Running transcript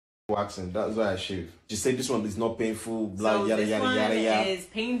waxing. That's why I shave. She said this one is not painful. Blah So yada this yada one yada yada. is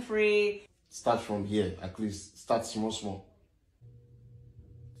pain-free. Start from here, at least. Start small.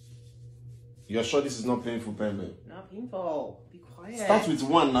 You're sure this is not painful, Pembe? Not painful. Be quiet. Start with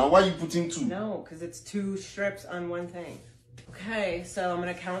one now. Why are you putting two? No, because it's 2 strips on one thing. Okay, so I'm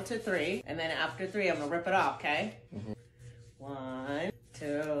gonna count to 3, and then after 3, I'm gonna rip it off. Okay. 1,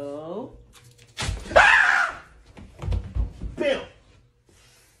 2. Bam!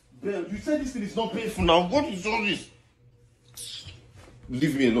 Bam! You said this thing is not painful now. What is all this?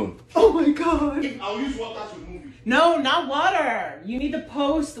 Leave me alone. Oh my god. I'll use water to remove it. No, not water. You need the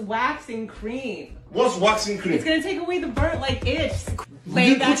post-waxing cream. What's waxing cream? It's gonna take away the burnt, like, itch.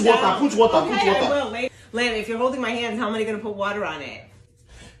 You put water, put water, okay, put water. I will. Lamb, if you're holding my hands, how am I gonna put water on it?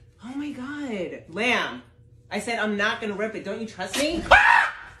 Oh my god. Lamb, I said I'm not gonna rip it. Don't you trust me?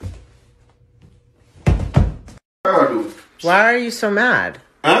 Why are you so mad?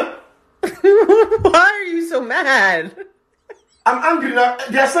 Huh? Why are you so mad? I'm angry now.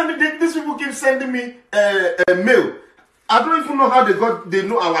 They are sending, these people keep sending me a mail. I don't even know how they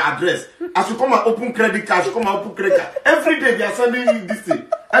know our address. I should come and open credit card, I should come and open credit card. Every day they are sending me this thing.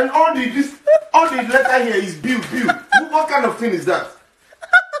 And all the letter here is bill. What kind of thing is that?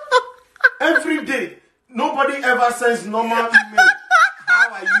 Every day, nobody ever sends normal email. How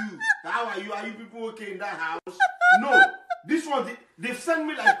are you? How are you? Are you people okay in that house? No. This one, they've sent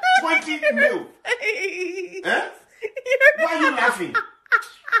me like 20 email. Eh? Why are you laughing?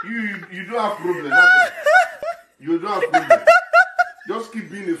 You don't have problem. That's you don't have problem. Just keep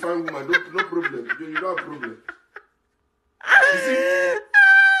being a fine woman. No problem. You don't have problem. You see,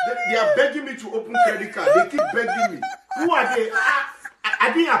 they are begging me to open credit card. They keep begging me. Who are they?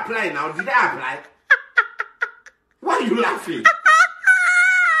 I didn't apply now. Did I apply? Why are you laughing?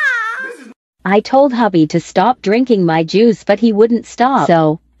 I told hubby to stop drinking my juice, but he wouldn't stop.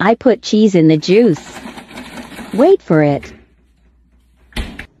 So I put cheese in the juice. Wait for it.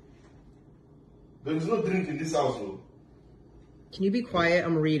 There is no drink in this house, though. Can you be quiet?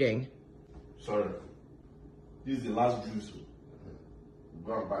 I'm reading. Sorry. This is the last juice.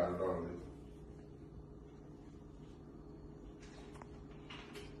 Go and buy another one.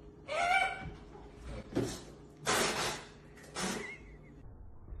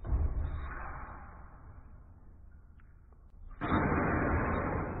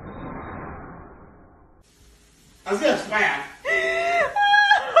 Has it expired?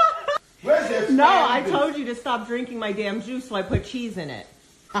 Where's the expired? No, I told you to stop drinking my damn juice, so I put cheese in it.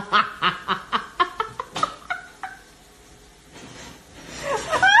 Go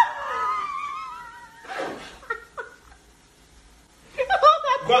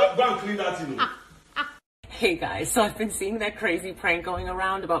and clean that thing. Hey guys, so I've been seeing that crazy prank going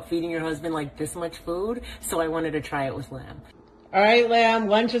around about feeding your husband like this much food, so I wanted to try it with Lamb. All right, Lamb,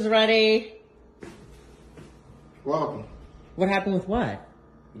 lunch is ready. What happened? What happened with what?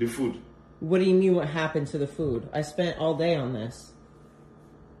 The food. What do you mean what happened to the food? I spent all day on this.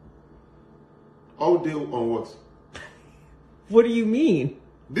 All day on what? What do you mean?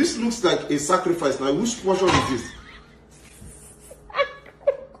 This looks like a sacrifice. Now, which portion is this?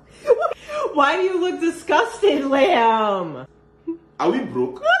 Why do you look disgusted, Lamb? Are we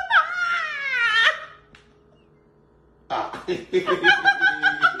broke?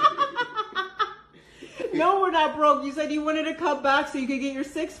 No, we're not broke. You said you wanted to cut back so you could get your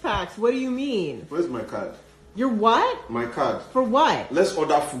 6-packs. What do you mean? Where's my card? Your what? My card. For what? Let's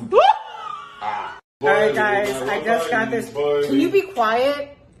order food. Alright guys, I just got this. Can you be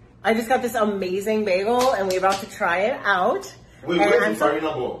quiet? I just got this amazing bagel and we're about to try it out. Wait, and where's the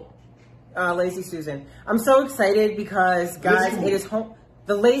Farina ball? Lazy Susan. I'm so excited because, guys, it is home.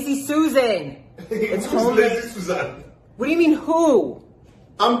 The Lazy Susan. It's home. Lazy Susan? What do you mean, who?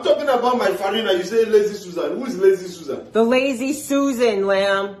 I'm talking about my Farina. You say Lazy Susan. Who is Lazy Susan? The Lazy Susan,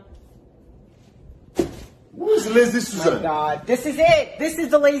 Lamb. Who is Lazy Susan? Oh my God. This is it. This is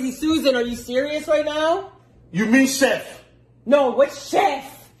the Lazy Susan. Are you serious right now? You mean chef? No, what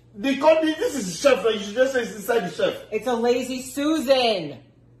chef? They call me, this is chef. You should just say it's inside the chef. It's a Lazy Susan.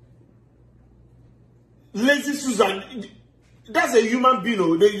 Lazy Susan. That's a human being.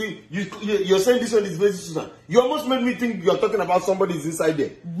 Oh. You're saying this one is Lazy Susan. You almost made me think you're talking about somebody's inside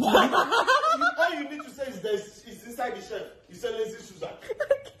there. What? All you need to say is it's inside the chef. You said Lazy Susan.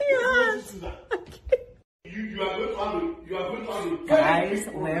 I Lazy Susan. You are going to have a Guys,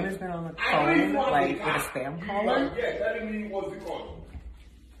 Lamb has been on the phone like with a spam caller. Yeah, telling me what's it called.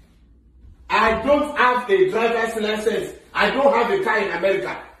 I don't have a driver's license. I don't have a car in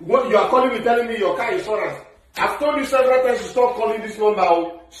America. What you are calling me, telling me your car insurance. I've told you several times to stop calling this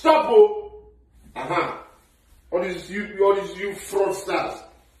number. Stop, oh. All these you fraudsters.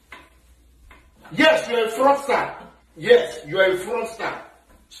 Yes, you're a fraudster. Yes, you're a fraudster.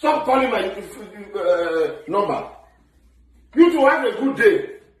 Stop calling my number. You two have a good day.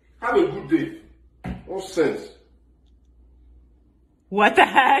 Have a good day. No sense. What the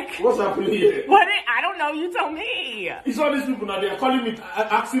heck? What's happening here? I don't know. You tell me. It's all these people now. They are calling me,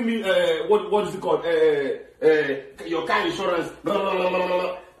 asking me, what is it called? Your car insurance. Blah, blah, blah, blah,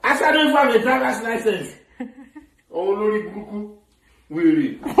 blah. I said I don't even have a driver's license. Oh, Lori Buku.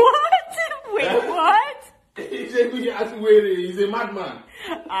 Weary. What? Wait, what? He's a madman.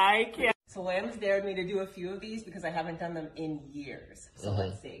 I can't. So Lamb's dared me to do a few of these because I haven't done them in years. So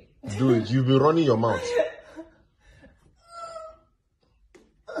let's see. Do it. You've been running your mouth.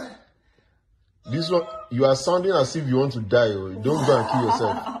 This one, you are sounding as if you want to die. Don't go and kill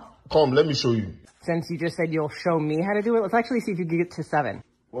yourself. Come, let me show you. Since you just said you'll show me how to do it, let's actually see if you can get to 7.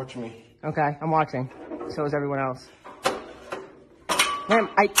 Watch me. Okay, I'm watching. So is everyone else. Lamb,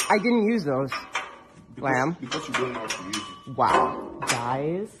 I didn't use those. Lamb. Because you don't know how to use it. Wow.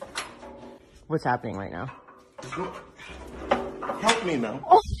 Guys, what's happening right now? Help me now.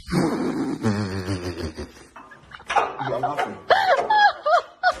 Oh. You are laughing.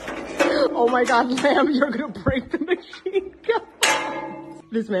 Oh my God, Lamb, you're gonna break the machine gun.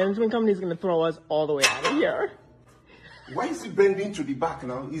 This management company is gonna throw us all the way out of here. Why is he bending to the back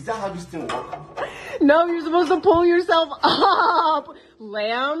now? Is that how this thing works? No, you're supposed to pull yourself up.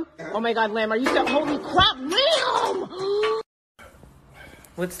 Lamb? Oh my God, Lamb, are you still? Holy crap, Lamb!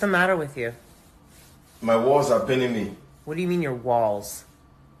 What's the matter with you? My walls are paining me. What do you mean your walls?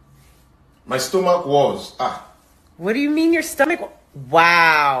 My stomach walls. What do you mean your stomach?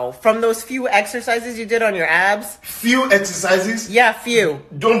 Wow. From those few exercises you did on your abs? Few exercises? Yeah, few.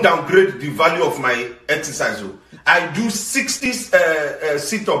 Don't downgrade the value of my exercise. I do 60 sit-up.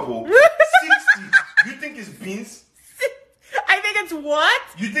 60. You think it's beans? I think it's what?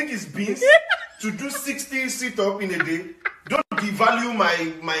 You think it's beans? To do 60 sit-up in a day? Don't devalue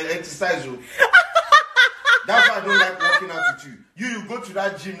my exercise. That's why I don't like working out with you. You go to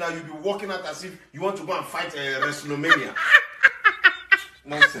that gym now, you'll be working out as if you want to go and fight WrestleMania.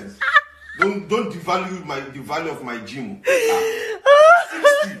 Nonsense. Don't devalue the value of my gym.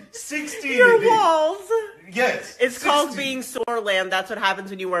 60 Your in a day. walls. Yes. It's 60. called being sore, Lamb. That's what happens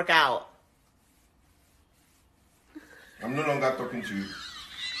when you work out. I'm no longer talking to you.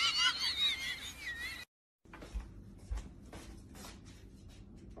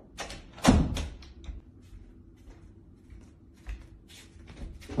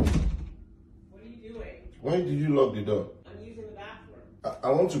 What are you doing? Why did you lock the door? I'm using the bathroom. I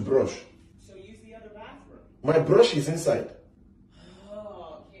want to brush. So use the other bathroom. My brush is inside.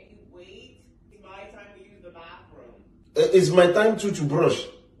 Oh, can't you wait? It's my time to use the bathroom. It's my time to brush.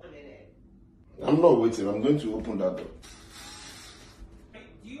 1 minute. I'm not waiting. I'm going to open that door.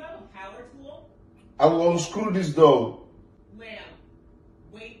 Do you have a power tool? I will unscrew this door. Lamb,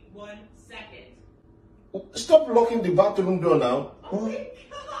 wait 1 second. Stop locking the bathroom door now. Oh my God.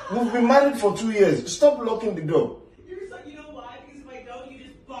 We've been married for 2 years. Stop locking the door. You're so, you know why? Because if I don't, you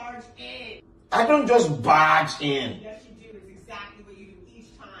just barge in. I don't just barge in. Yes, you do. It's exactly what you do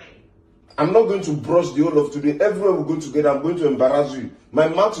each time. I'm not going to brush the whole of today. Everywhere we go together, I'm going to embarrass you. My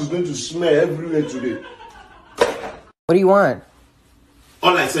mouth is going to smear everywhere today. What do you want?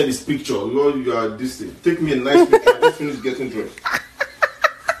 All I said is picture. You are this thing. Take me a nice picture. I just finished getting dressed.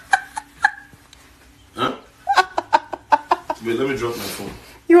 Huh? Wait, let me drop my phone.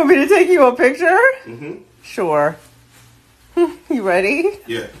 You want me to take you a picture? Mm-hmm. Sure. You ready?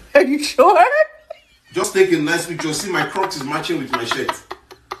 Yeah. Are you sure? Just take a nice picture. See, my Crocs is matching with my shirt.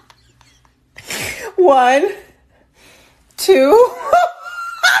 1, 2.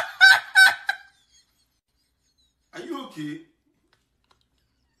 Are you okay?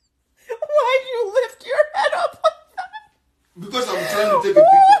 Why'd you lift your head up like that? Because I'm trying to take a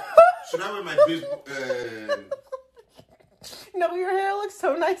picture. Should I wear my baseball? No, your hair looks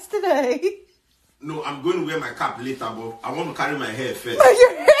so nice today. No, I'm going to wear my cap later, but I want to carry my hair first. But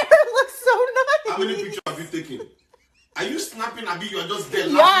your hair looks so nice. How many pictures have you taken? Are you snapping, Abi? You are just there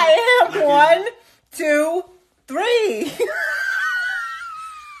Yeah, laughing. I am. Like 1, 2, 3.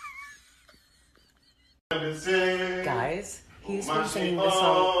 Guys, he's been singing this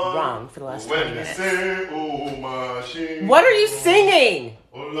song wrong for the last 20 minutes. What are you singing?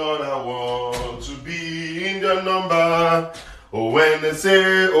 Oh Lord, I want to be in your number. Oh, when they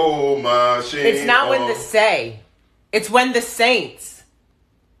say, oh my shame. It's not when the say. It's when the saints.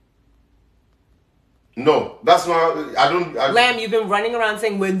 No, that's not. Lamb, you've been running around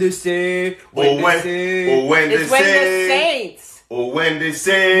saying when they say. When they say. When the saints. Oh, when they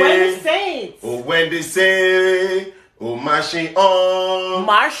say. When the saints. Oh, when they say. Oh, marching on.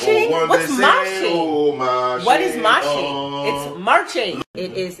 Marching? Oh, What's marching? Oh, marching. What is marching? On. It's marching.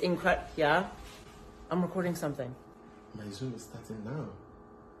 It is incredible. Yeah? I'm recording something. My Zoom is starting now.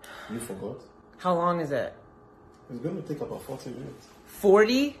 You forgot? How long is it? It's going to take about 40 minutes.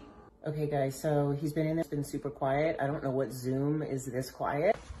 40? Okay, guys, so he's been in there. It's been super quiet. I don't know what Zoom is this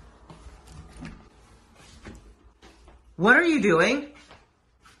quiet. What are you doing?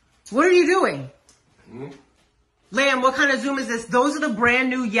 What are you doing? Lamb, what kind of Zoom is this? Those are the brand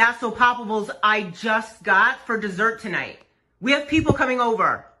new Yasso Poppables I just got for dessert tonight. We have people coming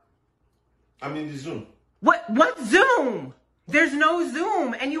over. I'm in the Zoom. What Zoom? There's no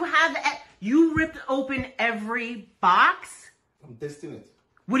Zoom. And you ripped open every box? I'm testing it.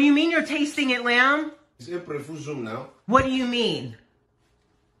 What do you mean you're tasting it, Lamb? It's April Fool Zoom now. What do you mean?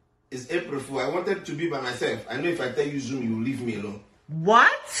 It's April Fool. I wanted to be by myself. I know if I tell you Zoom, you will leave me alone.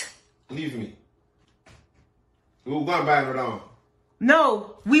 What? Leave me. We'll go and buy another one.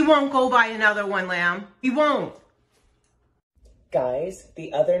 No, we won't go buy another one, Lamb. We won't. Guys,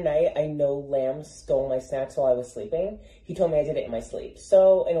 the other night, I know Lamb stole my snacks while I was sleeping. He told me I did it in my sleep.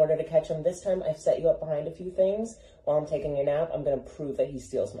 So, in order to catch him this time, I've set you up behind a few things. While I'm taking a nap, I'm going to prove that he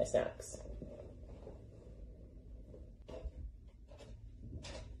steals my snacks.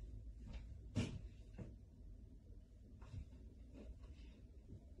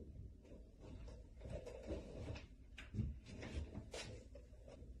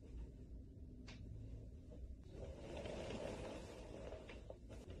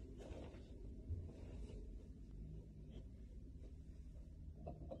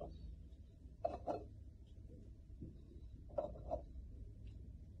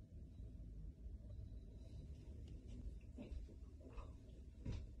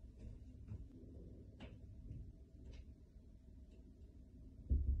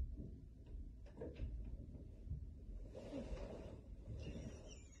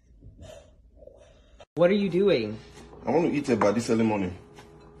 What are you doing? I want to eat it by this early morning.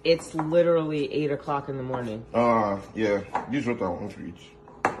 It's literally 8 o'clock in the morning. Yeah. This is what I want to eat.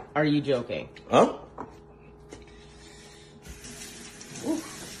 Are you joking? Huh? Ooh.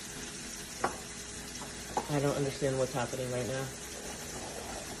 I don't understand what's happening right now.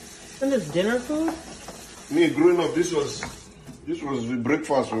 Isn't this dinner food? Me growing up, this was the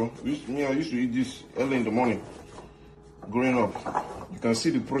breakfast, bro. I used to eat this early in the morning. Growing up, you can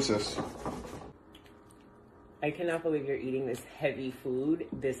see the process. I cannot believe you're eating this heavy food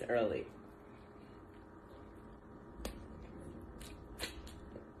this early.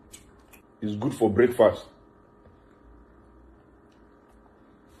 It's good for breakfast.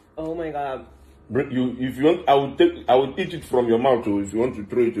 Oh my God. If you want, I will eat it from your mouth too. If you want to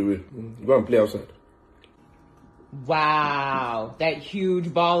throw it away, go and play outside. Wow, that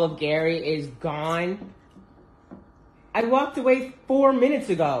huge ball of Gary is gone. I walked away 4 minutes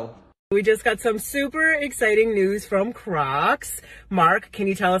ago. We just got some super exciting news from Crocs. Mark, can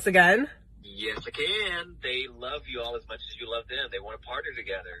you tell us again? Yes, I can. They love you all as much as you love them. They want to partner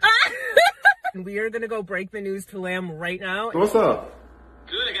together. We are going to go break the news to Lamb right now. What's up?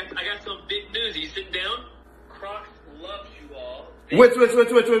 Good. I got some big news. Are you sitting down? Crocs loves you all. Wait.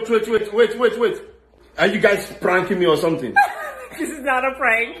 Are you guys pranking me or something? This is not a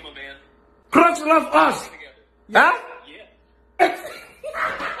prank. Oh, my man. Crocs love us. Huh? Yeah.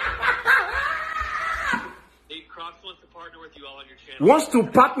 Hey, Crocs wants to partner with you all on your channel. Wants to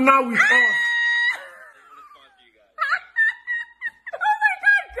partner with us. They want to sponsor you guys. Oh my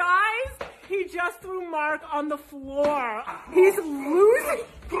God, guys! He just threw Mark on the floor. He's losing.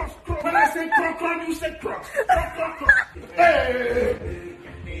 Crocs. When I say Crocs, you say Crocs. Crocs. Hey.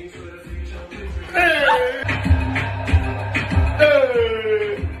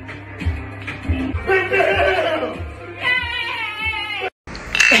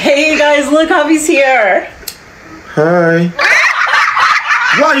 Hey guys, look, hubby's here. Hi.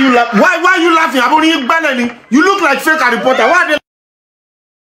 Why are you laughing? You look like fake Harry Potter. Why are they